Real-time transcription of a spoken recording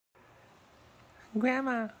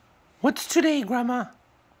Grandma, what's today, Grandma?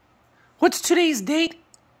 What's today's date,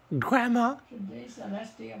 Grandma? Today's the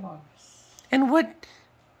last day of August. And what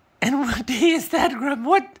day is that,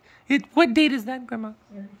 Grandma? What date is that, Grandma?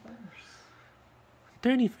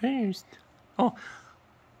 31st. 31st. Oh,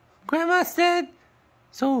 Grandma said,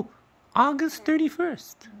 so August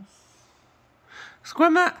 31st. Yes. So,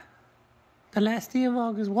 Grandma, the last day of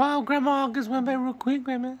August. Wow, Grandma, August went by real quick,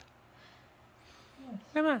 Grandma. Yes.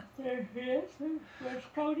 Grandma. There he is. Where's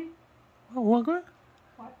Cody? What, Grandma?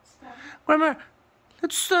 What's that? Grandma,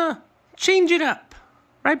 let's change it up.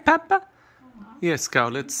 Right, Papa? Uh-huh. Yes,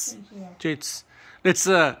 Scout, let's Change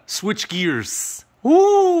switch gears.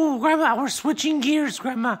 Ooh, Grandma, we're switching gears,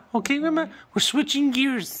 Grandma. Okay, Grandma? We're switching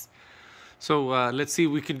gears. So, let's see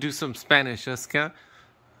if we can do some Spanish, Scout?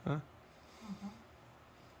 Huh?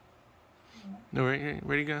 No, ready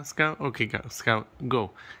to go, Scout? Okay, go, Scout,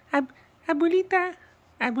 go. Abuelita.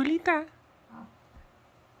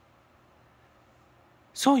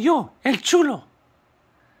 Soy yo, el chulo.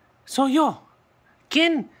 Soy yo.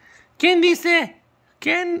 ¿Quién dice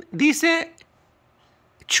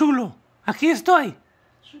chulo? Aquí estoy.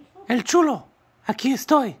 El chulo. Aquí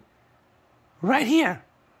estoy. Right here.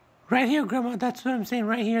 Right here, Grandma. That's what I'm saying.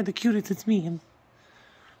 Right here, the cutest. It's me.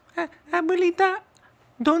 Abuelita,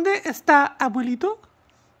 ¿dónde está abuelito?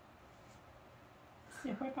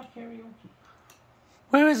 Se fue para karaoke.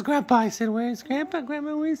 Where is Grandpa? I said, where is Grandpa?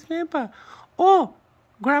 Grandma, where is Grandpa? Oh,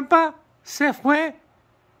 Grandpa se fue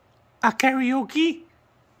a karaoke.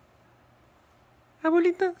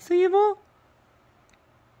 Abuelita, se llevó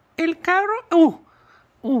el carro. Oh.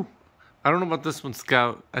 I don't know about this one,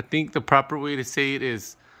 Scout. I think the proper way to say it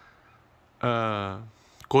is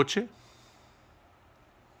coche.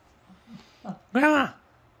 Grandma.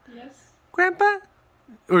 Yes. Grandpa?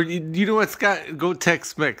 Or you know what, Scott? Go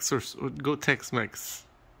Tex-Mex or go Tex-Mex.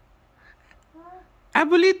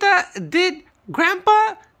 Abuelita, did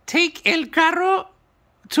Grandpa take el carro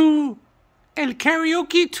to el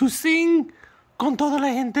karaoke to sing con toda la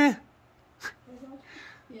gente?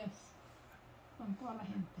 Yes. Con toda la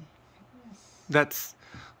gente. Yes.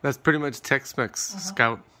 That's pretty much Tex-Mex,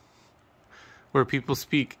 Scout. Where people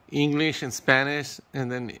speak English and Spanish, and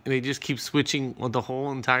then they just keep switching the whole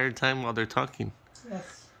entire time while they're talking.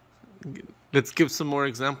 Yes. Let's give some more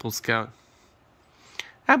examples, Scout.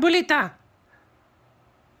 Abuelita,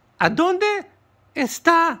 ¿a dónde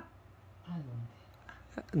está?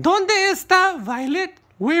 ¿Dónde está Violet?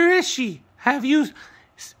 Where is she? Have you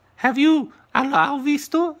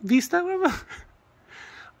vista, Grandma?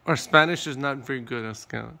 Our Spanish is not very good,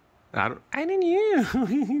 Scout. I didn't hear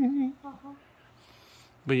you.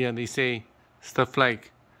 But yeah, they say stuff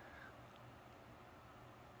like,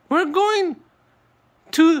 we're going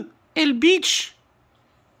to el beach.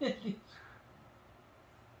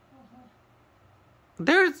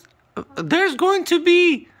 There's going to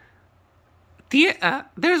be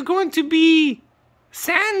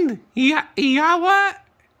sand y agua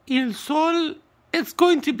y el sol. It's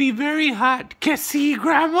going to be very hot. Que sí,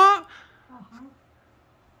 Grandma?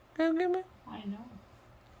 Grandma? I know.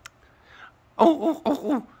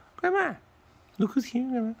 Oh, Grandma. Look who's here,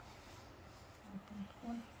 Grandma.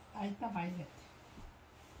 Ahí está Violet.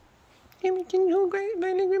 Can you hold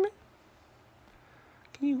Violet, Grandma?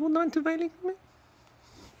 Can you hold on to Violet, Grandma?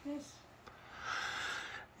 Yes.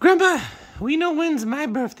 Grandma, we know when's my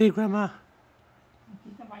birthday, Grandma.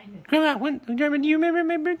 Aquí está Violet. Grandma, do you remember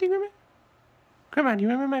my birthday, Grandma? Grandma, do you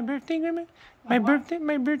remember my birthday, Grandma? My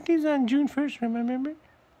birthday's on June 1st, remember?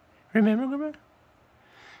 Remember, Grandma?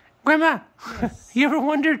 Grandma, Yes. you ever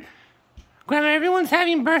wondered? Grandma, everyone's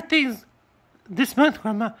having birthdays this month,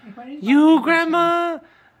 Grandma. Everybody's You, having Grandma.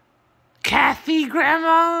 Kathy,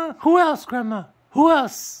 Grandma. Who else, Grandma? Who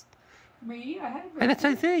else? Me? I had a birthday. And that's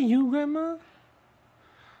what I say, you, Grandma. I had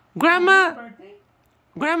a Grandma, birthday?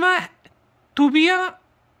 Grandma, tu día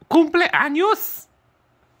cumpleaños.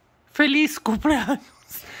 Feliz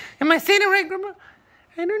cumpleaños. Am I saying it right, Grandma?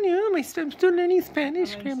 I don't know. I'm still learning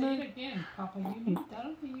Spanish, Well, Grandma. say it again, Papa. I don't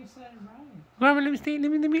think you said it right. Grandma,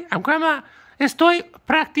 let me. Grandma, estoy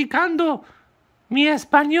practicando mi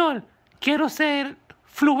español. Quiero ser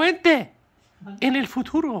fluente en el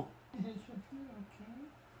futuro.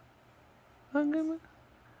 Okay.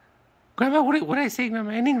 Grandma, what did I say,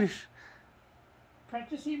 Grandma, in English?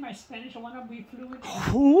 Practicing my Spanish, I want to be fluent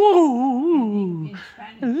Ooh. in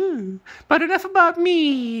Spanish. But enough about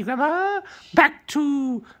me, Grandma. Back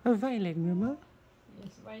to Violet, Grandma.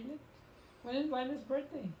 Yes, Violet. When is Violet's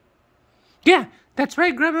birthday? Yeah, that's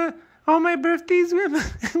right, Grandma. All my birthdays, Grandma.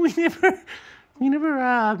 we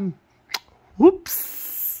never,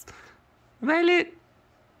 whoops. Violet.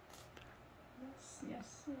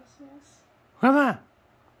 Yes. Grandma,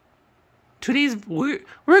 we're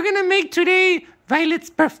gonna make today Violet's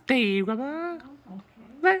birthday, Grandma.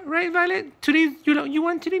 Okay. Right, Violet? You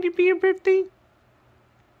want today to be your birthday?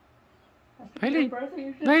 Has to be your Violet, birthday,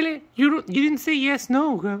 you just- Violet, you didn't say yes,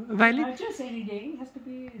 no, Violet. Not just any day. It has to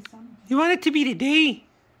be some. You want it to be today,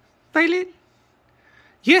 Violet?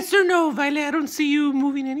 Yes or no, Violet? I don't see you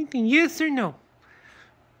moving anything. Yes or no?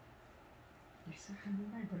 Yes, it can be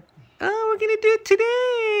my birthday. Oh, we're gonna do it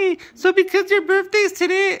today. So because your birthday's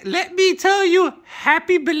today, let me tell you,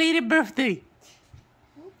 happy belated birthday.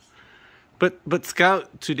 But Scout,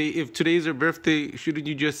 if today's her birthday, shouldn't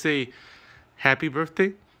you just say happy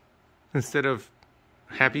birthday instead of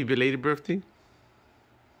happy belated birthday?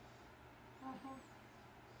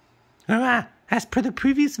 Grandma, as per the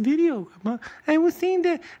previous video, Grandma, I was saying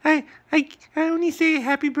that I only say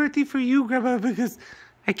happy birthday for you, Grandma, because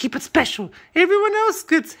I keep it special. Everyone else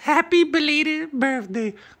gets happy belated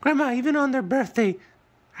birthday. Grandma, even on their birthday,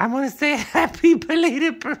 I want to say happy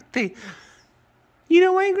belated birthday. You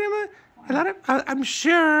know why, Grandma? I'm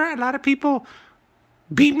sure a lot of people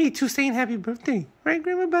beat me to saying happy birthday. Right,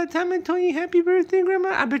 Grandma? By the time I told you happy birthday, Grandma,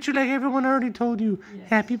 I bet you like everyone already told you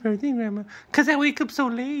happy birthday, Grandma. Because I wake up so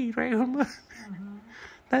late, right, Grandma?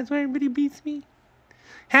 That's why everybody beats me.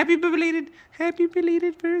 Happy belated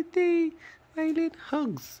birthday. Violet,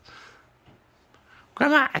 hugs.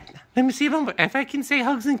 Grandma, let me see if I can say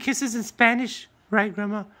hugs and kisses in Spanish. Right,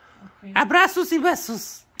 Grandma? Okay. Abrazos y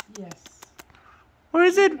besos. Yes. Or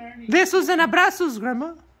is it besos and abrazos,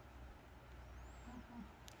 Grandma?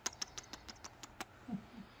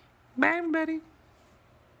 Bye, everybody.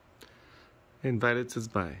 And Violet says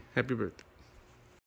bye. Happy birthday.